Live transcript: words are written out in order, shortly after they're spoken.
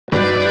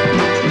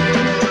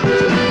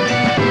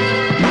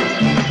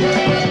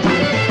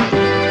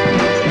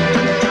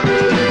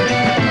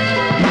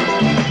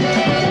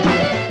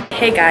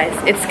Hey guys,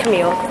 it's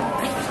Camille,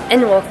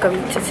 and welcome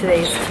to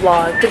today's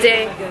vlog.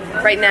 Today,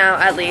 right now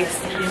at least,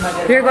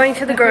 we're going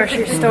to the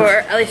grocery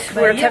store. At least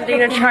we're attempting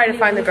to try to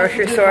find the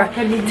grocery store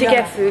to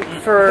get food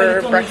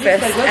for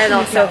breakfast and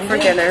also for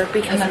dinner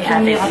because we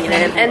haven't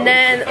eaten. And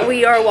then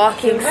we are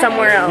walking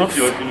somewhere else,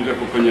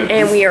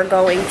 and we are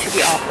going to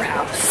the Opera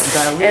House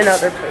and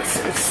other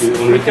places. So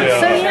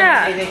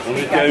yeah,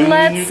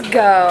 let's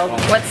go.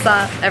 What's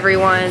up,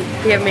 everyone?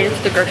 We have made it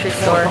to the grocery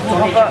store.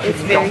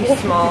 It's very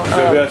small.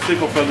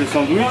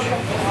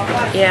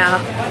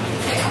 Yeah.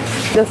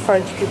 The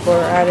French people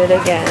are at it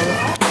again.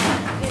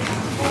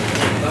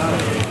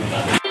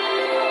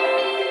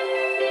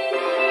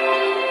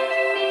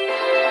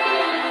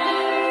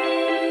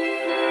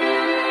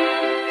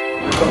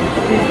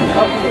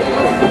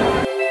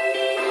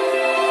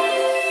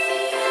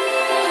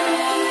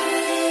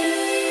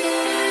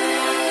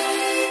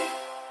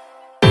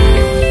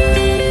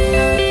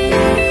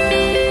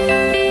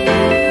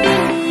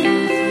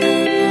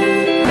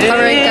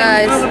 Alright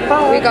guys,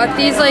 we got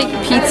these like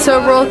pizza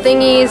roll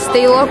thingies.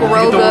 They look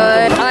real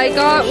good. I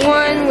got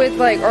one with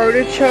like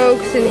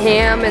artichokes and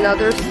ham and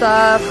other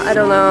stuff. I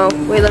don't know.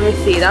 Wait, let me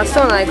see. That's the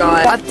one I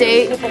got.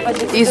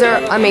 Update. These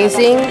are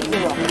amazing.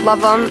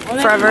 Love them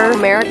forever.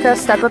 America,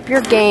 step up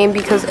your game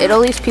because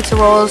Italy's pizza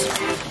rolls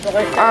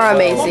are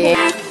amazing.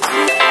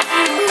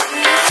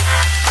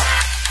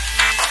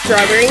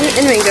 Strawberry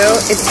and mango.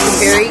 It's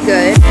very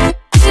good.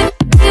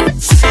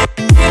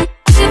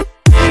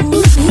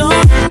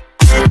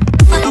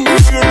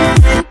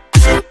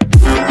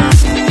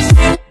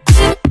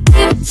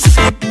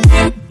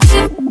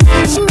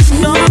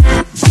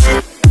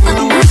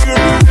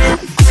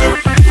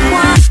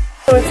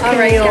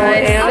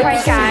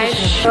 Alright guys.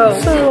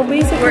 So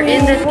basically we're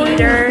in the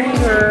theater.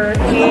 We're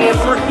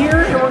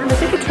here and we're gonna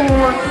take a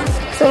tour.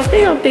 So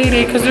stay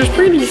updated because there's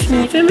pretty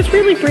scenes and it's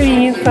really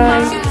pretty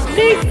inside.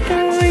 Thanks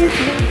guys.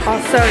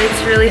 Also,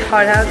 it's really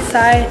hot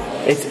outside.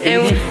 It's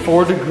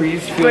 84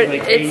 degrees, feels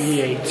like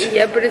 88.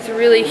 Yeah, but it's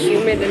really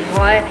humid and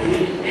hot.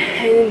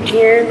 And in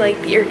here, like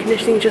the air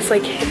conditioning just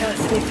like hit us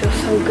and it feels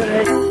so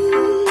good.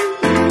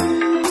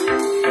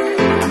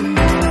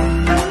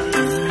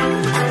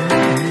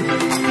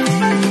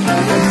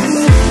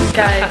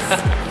 Guys,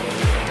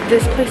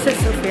 this place is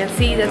so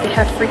fancy that they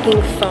have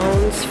freaking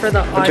phones for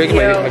the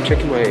audio I'm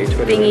checking my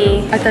Twitter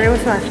thingy. I thought it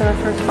was my phone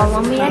first.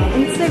 Follow me on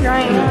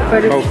Instagram.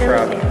 But oh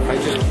crap, I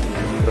just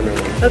don't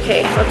know.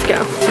 Okay, let's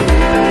go.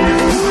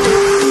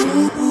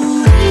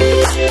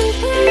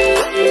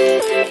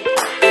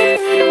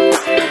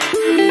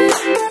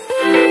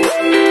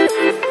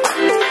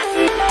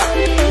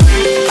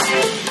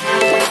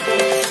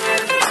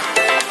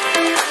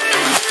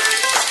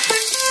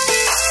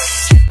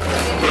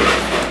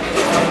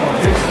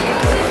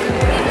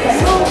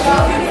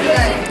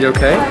 You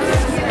okay?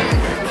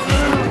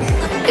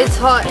 It's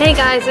hot. Hey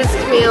guys, it's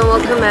Camille.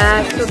 Welcome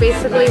back. So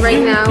basically right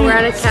now we're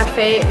at a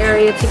cafe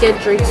area to get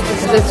drinks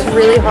because it's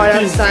really hot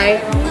outside.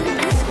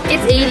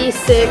 It's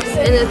 86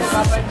 and it's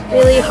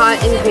really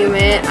hot and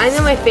humid. I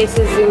know my face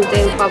is zoomed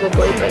in probably,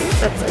 but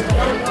that's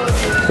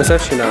okay. It's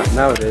actually not.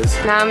 Now it is.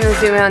 Now I'm gonna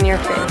zoom in on your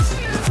face.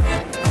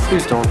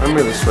 Please don't. I'm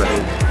really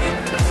sweaty.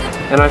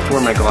 And I have to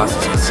wear my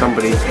glasses because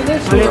somebody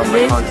blew out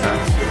my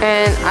contacts.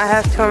 And I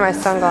have to wear my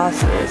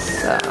sunglasses,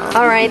 so.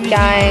 Alright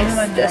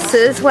guys, this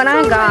is what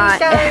I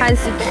got. It has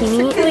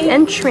zucchini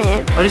and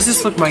shrimp. Why does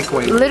this look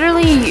microwave?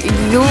 Literally,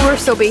 you were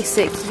so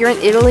basic. You're in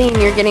Italy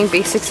and you're getting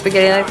basic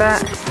spaghetti like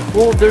that?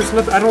 Well, there's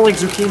nothing. I don't like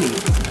zucchini.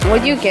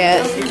 What'd you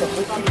get?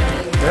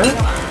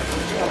 Huh?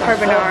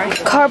 Carbonara.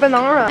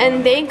 Carbonara.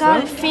 And they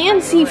got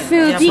fancy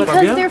food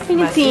because they're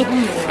fancy.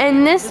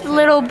 And this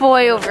little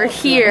boy over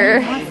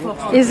here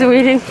is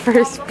waiting for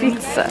his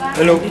pizza.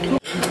 Hello.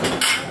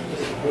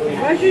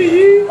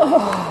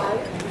 Oh.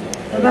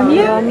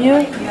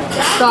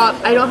 Stop.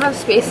 I don't have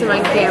space in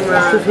my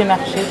camera.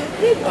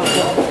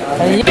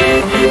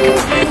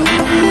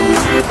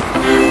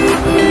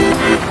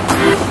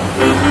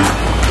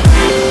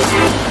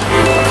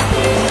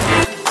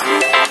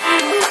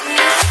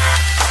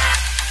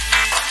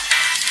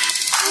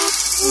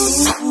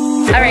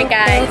 Alright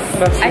guys,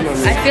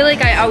 I feel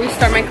like I always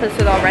start my clips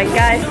with alright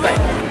guys, but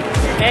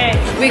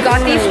we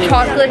got these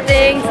chocolate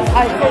things.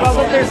 I forgot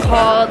what they're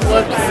called.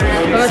 Whoops.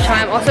 I'm gonna try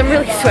them. Also, I'm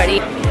really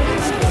sweaty.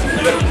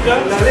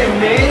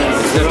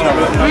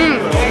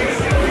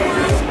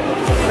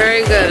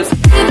 Very good.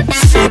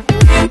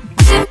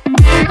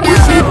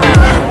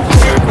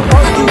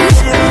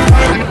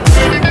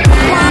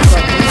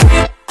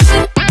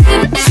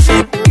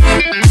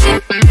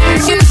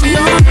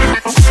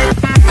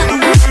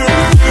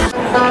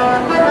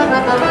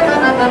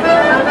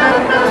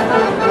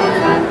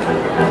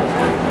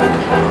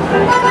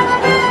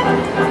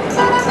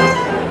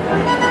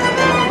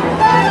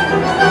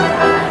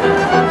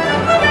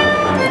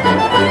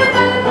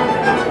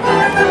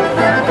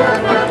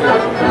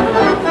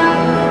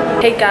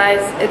 Hey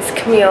guys, it's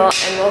Camille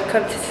and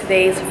welcome to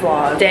today's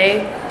vlog.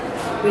 Today,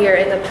 we are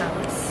in the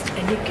palace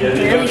and you can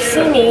barely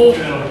see me.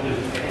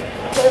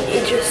 Let me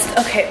just,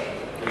 okay.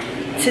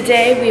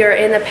 Today we are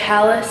in a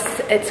palace.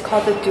 It's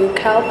called the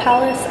Ducal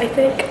Palace, I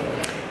think.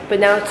 But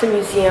now it's a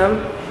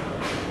museum.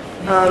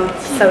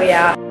 So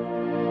yeah.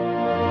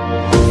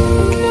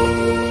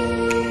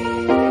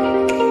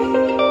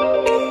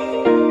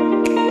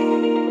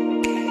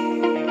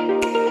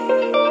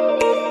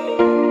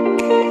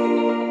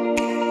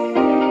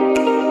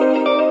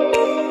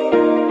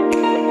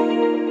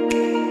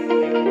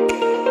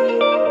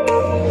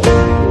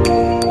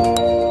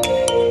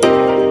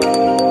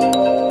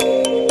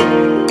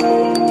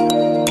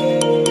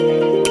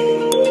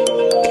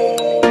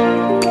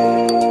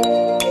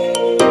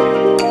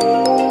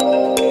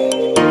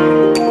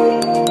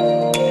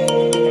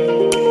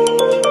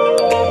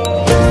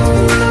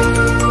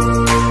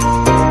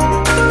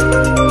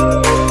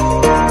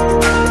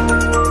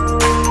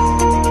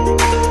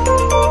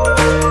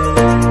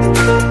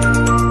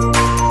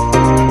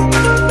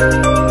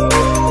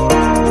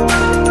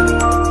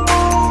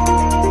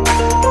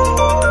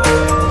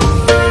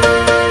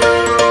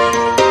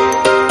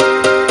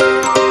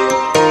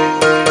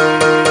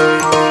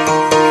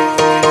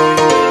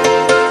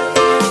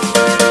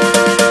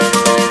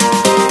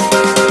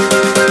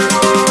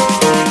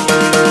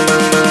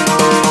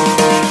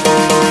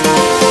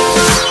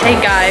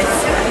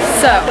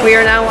 So we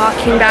are now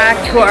walking back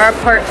to our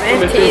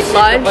apartment to eat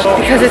lunch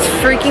because it's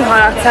freaking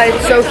hot outside,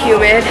 it's so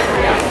humid,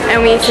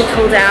 and we need to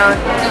cool down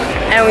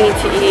and we need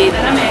to eat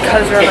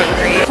because we're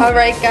hungry.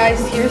 Alright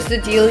guys, here's the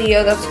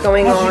dealio that's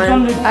going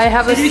on. I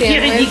have a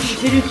sandwich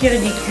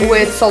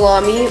with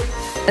salami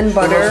and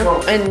butter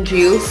and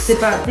juice.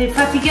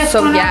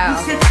 So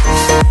yeah.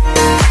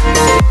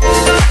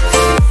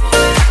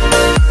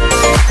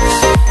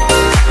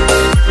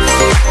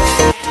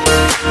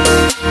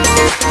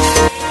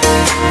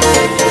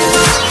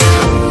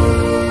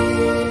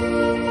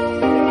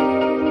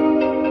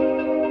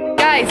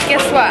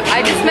 Guess what?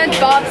 I just met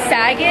Bob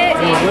Saget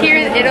here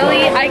in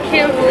Italy. I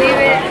can't believe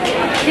it.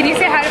 Can you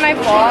say hi to my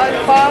vlog,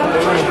 Bob?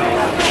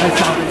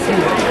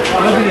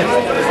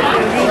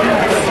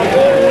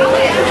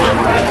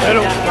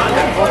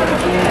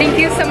 Thank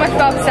you so much,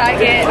 Bob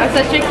Saget. I'm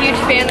such a huge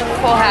fan of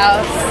Full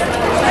House.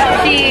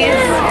 Cheese.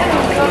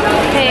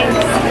 Thanks.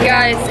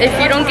 Guys, if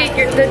you don't get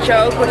the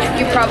joke, which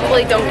you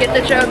probably don't get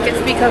the joke, it's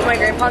because my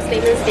grandpa's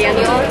name is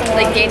Daniel,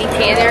 like Danny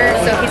Tanner,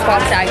 so he's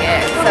Bob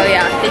Saget. So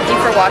yeah, thank you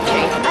for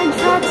watching.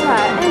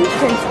 Entrata,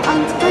 entrance,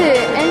 entrée,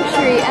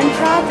 entry,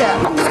 entrata.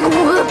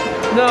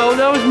 No,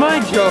 that was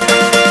my joke.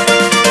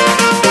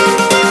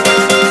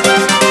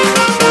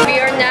 We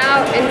are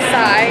now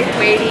inside,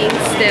 waiting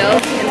still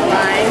in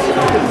line.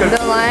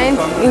 The line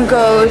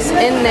goes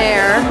in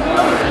there,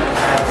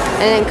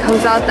 and it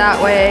comes out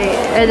that way,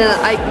 and then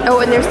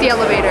and there's the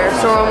elevator,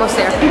 so we're almost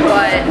there.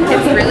 But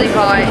it's really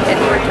hot, and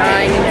we're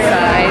dying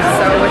inside,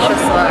 so wish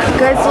us luck.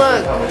 Guys,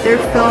 look,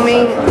 they're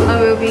filming a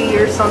movie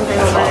or something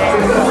over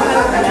there.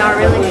 I'm not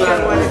really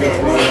sure what it is.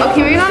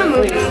 Okay, maybe not a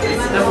movie.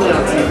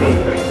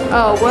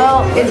 Oh,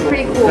 well, it's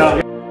pretty cool.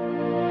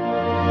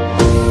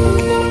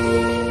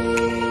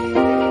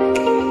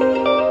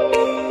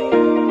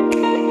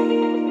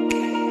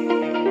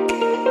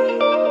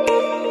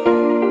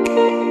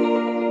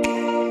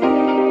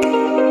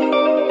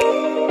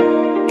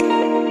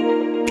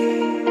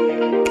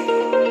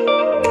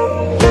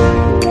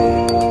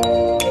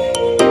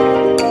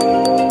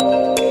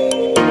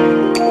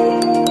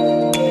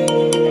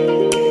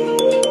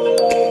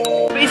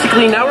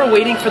 Now we're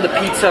waiting for the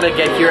pizza to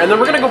get here, and then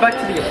we're gonna go back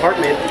to the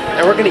apartment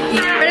and we're gonna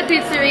eat. We're at a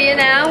pizzeria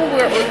now.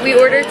 We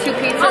ordered 2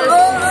 pizzas,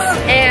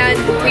 and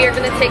we are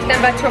gonna take them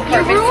back to our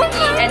apartment to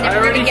eat, and then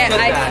we're gonna get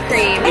ice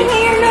cream.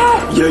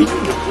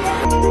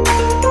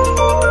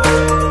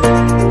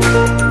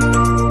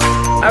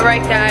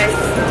 Alright guys,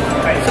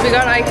 so we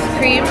got ice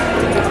cream.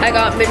 I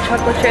got mint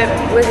chocolate chip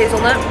with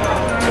hazelnut.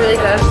 It's really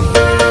good.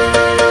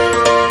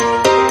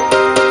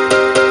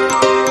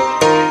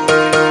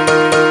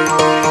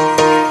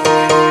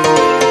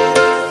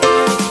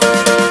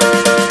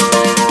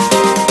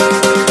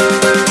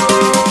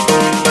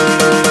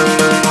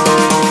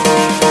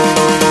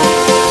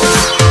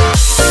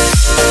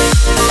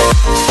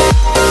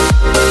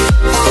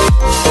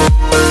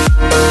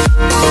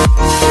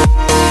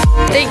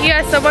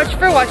 So much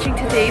for watching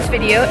today's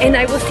video, and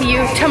I will see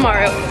you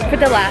tomorrow for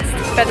the last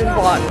better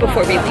vlog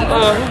before we leave.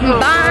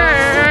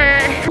 Bye!